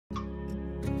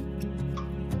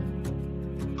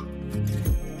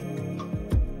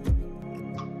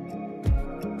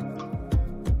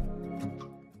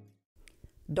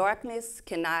Darkness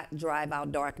cannot drive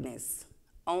out darkness.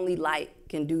 Only light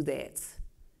can do that.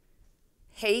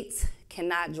 Hate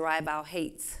cannot drive out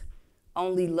hate.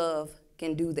 Only love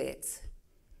can do that.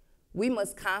 We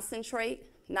must concentrate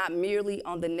not merely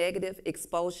on the negative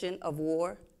expulsion of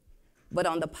war, but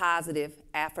on the positive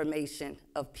affirmation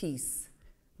of peace.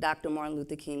 Dr. Martin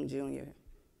Luther King, Jr.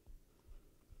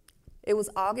 It was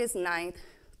August 9th,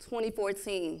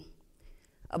 2014,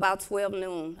 about 12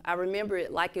 noon. I remember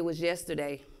it like it was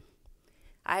yesterday.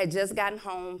 I had just gotten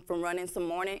home from running some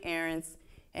morning errands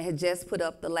and had just put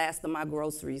up the last of my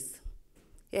groceries.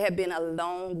 It had been a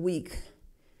long week.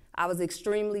 I was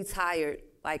extremely tired,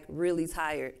 like really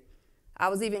tired. I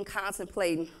was even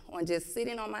contemplating on just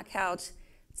sitting on my couch,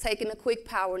 taking a quick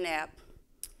power nap.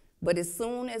 But as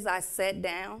soon as I sat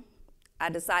down, I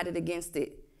decided against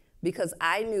it because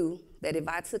I knew that if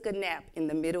I took a nap in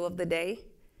the middle of the day,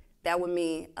 that would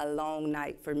mean a long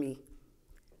night for me.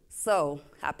 So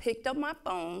I picked up my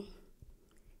phone,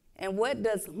 and what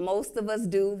does most of us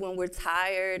do when we're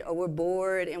tired or we're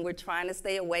bored and we're trying to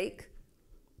stay awake?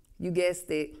 You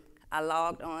guessed it, I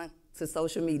logged on to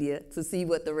social media to see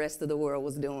what the rest of the world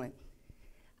was doing.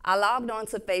 I logged on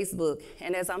to Facebook,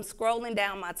 and as I'm scrolling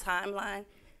down my timeline,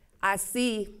 I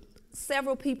see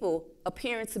several people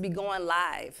appearing to be going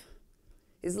live.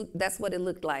 That's what it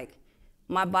looked like.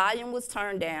 My volume was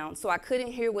turned down, so I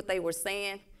couldn't hear what they were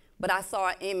saying, but I saw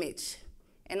an image,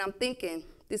 and I'm thinking,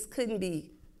 this couldn't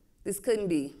be.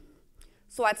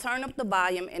 So I turn up the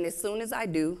volume, and as soon as I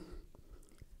do,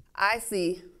 I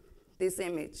see this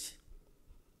image.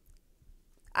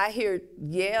 I hear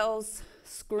yells,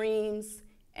 screams,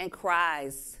 and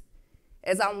cries.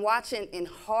 As I'm watching in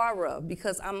horror,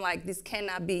 because I'm like, this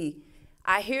cannot be,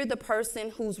 I hear the person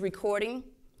who's recording,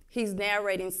 he's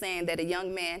narrating saying that a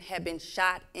young man had been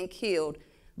shot and killed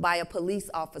by a police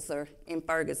officer in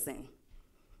Ferguson.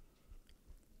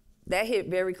 That hit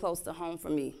very close to home for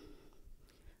me.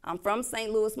 I'm from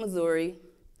St. Louis, Missouri.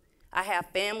 I have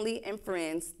family and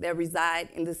friends that reside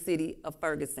in the city of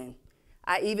Ferguson.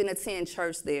 I even attend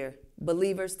church there,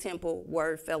 Believers Temple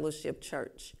Word Fellowship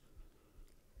Church.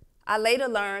 I later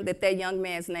learned that that young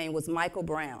man's name was Michael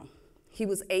Brown. He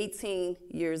was 18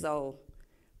 years old,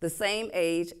 the same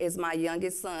age as my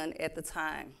youngest son at the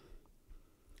time.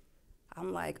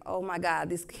 I'm like, oh my God,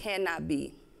 this cannot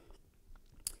be.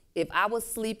 If I was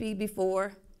sleepy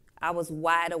before, I was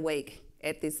wide awake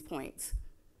at this point.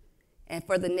 And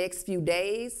for the next few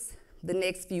days, the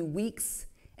next few weeks,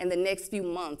 and the next few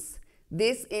months,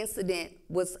 this incident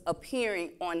was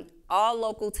appearing on all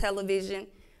local television,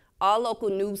 all local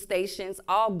news stations,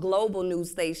 all global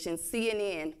news stations,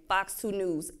 CNN, Fox 2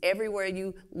 News, everywhere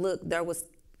you look, there was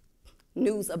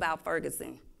news about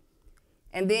Ferguson.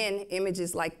 And then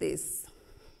images like this.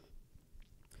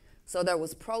 So there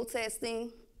was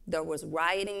protesting, there was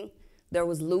rioting, there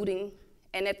was looting,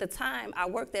 and at the time, I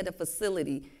worked at a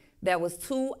facility that was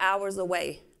 2 hours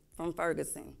away from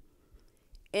Ferguson.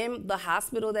 In the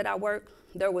hospital that I worked,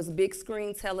 there was big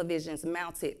screen televisions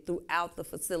mounted throughout the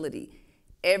facility.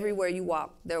 Everywhere you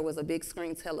walked, there was a big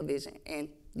screen television, and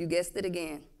you guessed it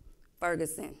again,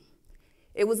 Ferguson.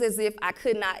 It was as if I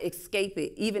could not escape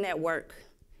it, even at work.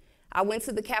 I went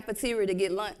to the cafeteria to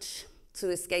get lunch to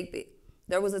escape it.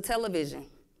 There was a television.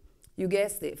 You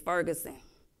guessed it, Ferguson.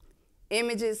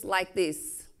 Images like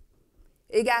this.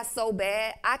 It got so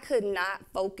bad, I could not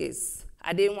focus.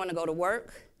 I didn't want to go to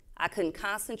work. I couldn't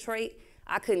concentrate.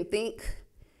 I couldn't think.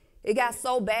 It got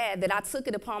so bad that I took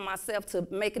it upon myself to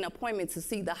make an appointment to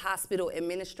see the hospital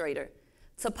administrator,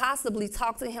 to possibly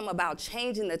talk to him about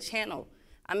changing the channel.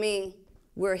 I mean,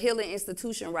 we're a healing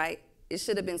institution, right? It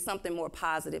should have been something more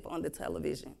positive on the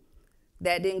television.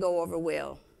 That didn't go over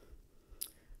well.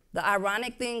 The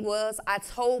ironic thing was, I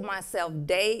told myself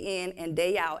day in and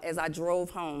day out as I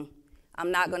drove home,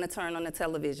 I'm not going to turn on the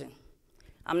television.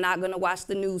 I'm not going to watch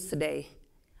the news today.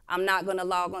 I'm not going to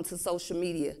log onto social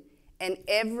media. And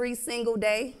every single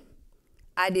day,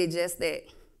 I did just that.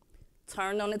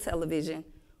 Turned on the television,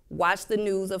 watched the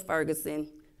news of Ferguson,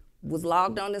 was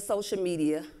logged on to social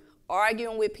media,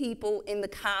 arguing with people in the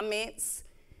comments,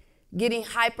 getting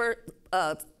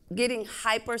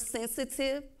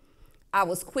hypersensitive. I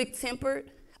was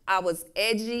quick-tempered. I was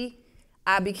edgy.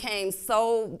 I became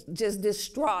so just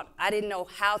distraught. I didn't know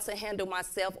how to handle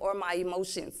myself or my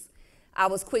emotions. I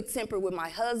was quick-tempered with my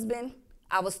husband.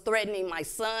 I was threatening my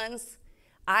sons.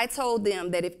 I told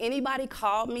them that if anybody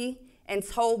called me and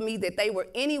told me that they were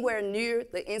anywhere near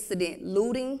the incident,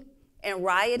 looting and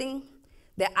rioting,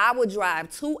 that I would drive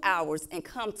 2 hours and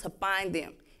come to find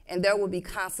them, and there would be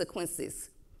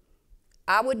consequences.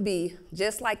 I would be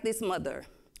just like this mother.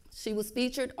 She was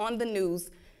featured on the news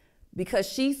because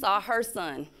she saw her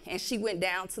son and she went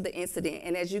down to the incident.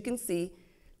 And as you can see,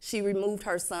 she removed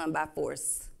her son by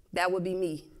force. That would be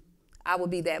me. I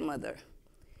would be that mother.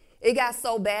 It got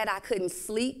so bad I couldn't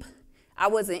sleep. I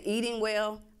wasn't eating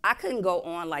well. I couldn't go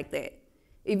on like that.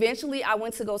 Eventually, I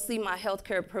went to go see my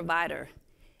healthcare provider,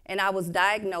 and I was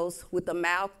diagnosed with a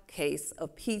mild case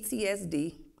of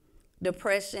PTSD,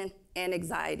 depression, and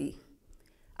anxiety.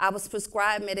 I was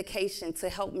prescribed medication to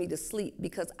help me to sleep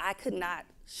because I could not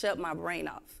shut my brain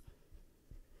off.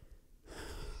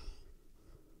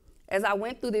 As I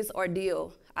went through this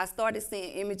ordeal, I started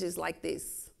seeing images like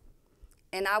this.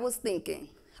 And I was thinking,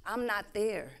 I'm not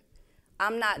there.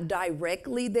 I'm not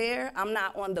directly there. I'm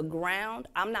not on the ground.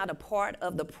 I'm not a part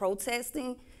of the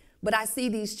protesting, but I see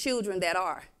these children that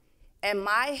are. And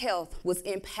my health was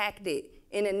impacted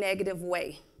in a negative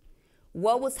way.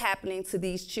 What was happening to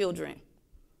these children?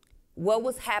 What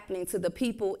was happening to the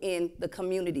people in the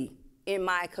community, in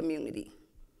my community?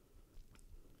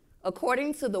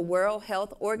 According to the World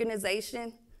Health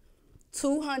Organization,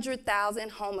 200,000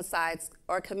 homicides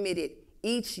are committed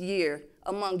each year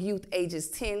among youth ages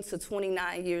 10 to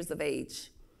 29 years of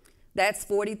age. That's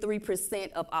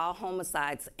 43% of all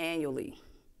homicides annually.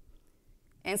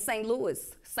 And St.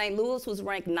 Louis was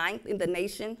ranked 9th in the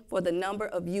nation for the number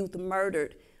of youth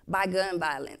murdered by gun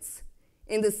violence.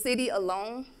 In the city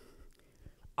alone,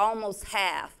 almost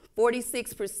half,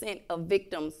 46% of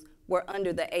victims were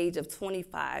under the age of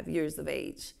 25 years of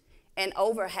age. And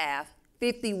over half,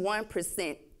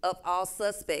 51% of all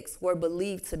suspects were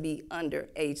believed to be under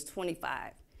age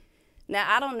 25. Now,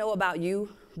 I don't know about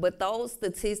you, but those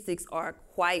statistics are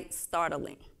quite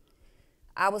startling.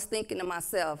 I was thinking to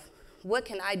myself, what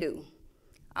can I do?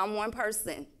 I'm one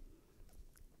person,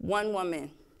 one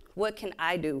woman. What can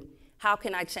I do? How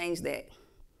can I change that?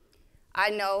 I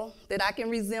know that I can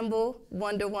resemble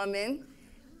Wonder Woman.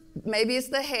 Maybe it's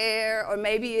the hair, or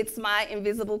maybe it's my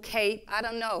invisible cape. I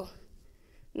don't know.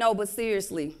 No, but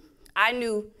seriously, I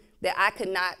knew that I could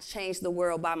not change the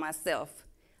world by myself.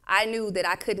 I knew that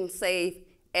I couldn't save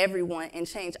everyone and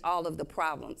change all of the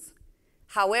problems.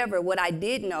 However, what I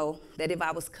did know, that if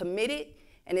I was committed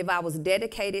and if I was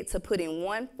dedicated to putting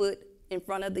one foot in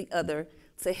front of the other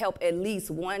to help at least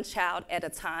one child at a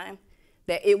time,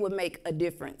 that it would make a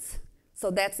difference. So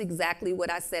that's exactly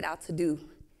what I set out to do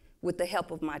with the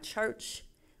help of my church,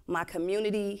 my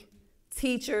community,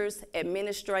 teachers,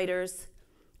 administrators,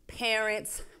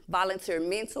 parents, volunteer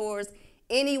mentors,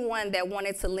 anyone that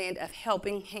wanted to lend a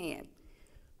helping hand.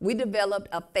 We developed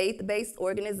a faith-based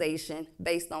organization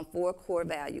based on 4 core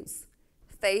values: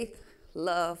 faith,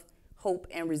 love, hope,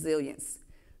 and resilience,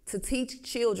 to teach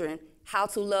children how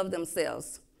to love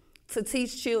themselves, to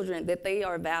teach children that they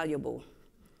are valuable,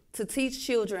 to teach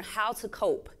children how to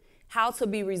cope, how to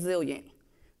be resilient.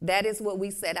 That is what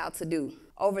we set out to do.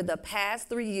 Over the past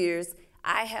 3 years,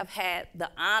 I have had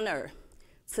the honor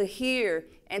to hear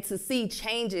and to see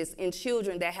changes in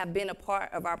children that have been a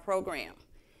part of our program.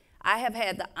 I have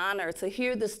had the honor to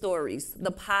hear the stories,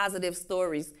 the positive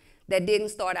stories that didn't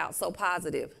start out so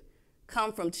positive,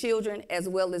 come from children as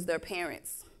well as their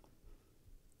parents.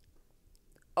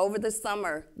 Over the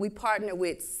summer, we partnered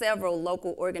with several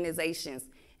local organizations,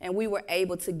 and we were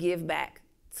able to give back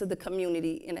to the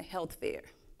community in a health fair.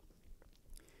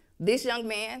 This young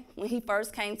man, when he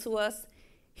first came to us,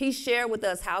 he shared with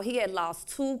us how he had lost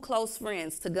 2 close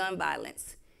friends to gun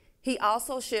violence. He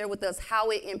also shared with us how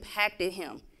it impacted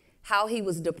him, how he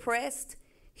was depressed,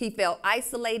 he felt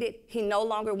isolated, he no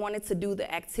longer wanted to do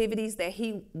the activities that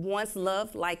he once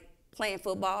loved, like playing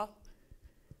football.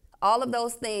 All of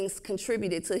those things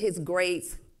contributed to his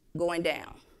grades going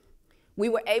down. We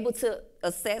were able to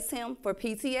assess him for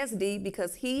PTSD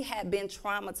because he had been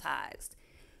traumatized.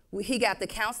 He got the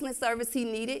counseling service he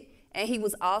needed, and he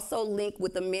was also linked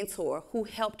with a mentor who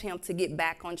helped him to get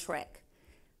back on track.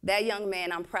 That young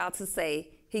man, I'm proud to say,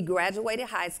 he graduated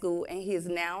high school and he is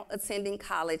now attending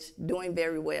college, doing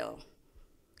very well.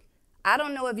 I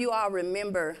don't know if you all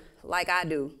remember, like I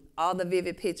do, all the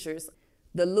vivid pictures,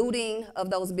 the looting of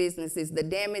those businesses, the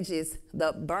damages,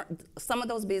 some of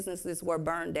those businesses were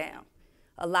burned down.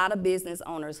 A lot of business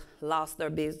owners lost their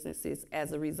businesses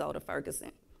as a result of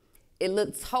Ferguson. It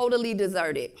looked totally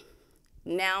deserted.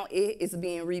 Now it is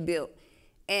being rebuilt.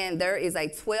 And there is a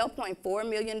 $12.4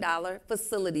 million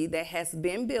facility that has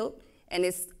been built, and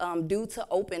it's due to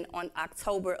open on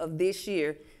October of this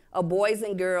year, a Boys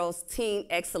and Girls Teen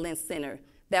Excellence Center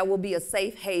that will be a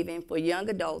safe haven for young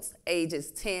adults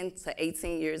ages 10 to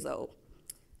 18 years old.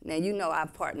 Now, you know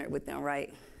I've partnered with them,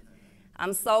 right?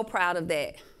 I'm so proud of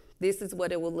that. This is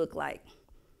what it will look like.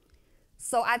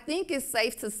 So I think it's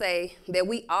safe to say that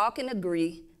we all can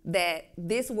agree that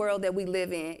this world that we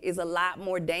live in is a lot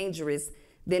more dangerous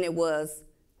than it was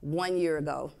 1 year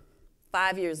ago,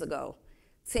 5 years ago,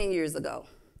 10 years ago.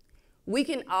 We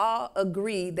can all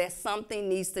agree that something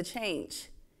needs to change.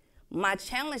 My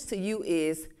challenge to you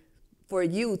is for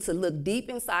you to look deep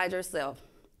inside yourself,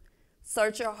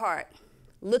 search your heart,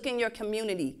 look in your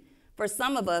community. For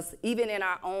some of us, even in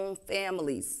our own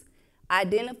families,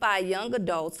 identify young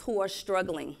adults who are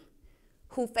struggling,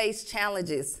 who face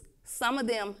challenges. Some of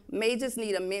them may just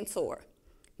need a mentor.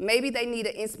 Maybe they need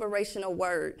an inspirational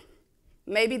word.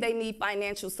 Maybe they need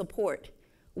financial support.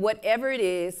 Whatever it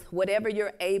is, whatever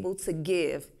you're able to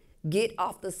give, get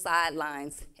off the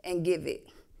sidelines and give it.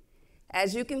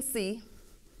 As you can see,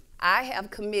 I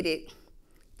have committed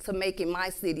to making my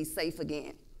city safe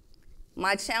again.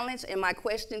 My challenge and my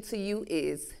question to you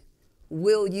is,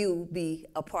 will you be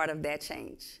a part of that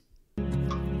change?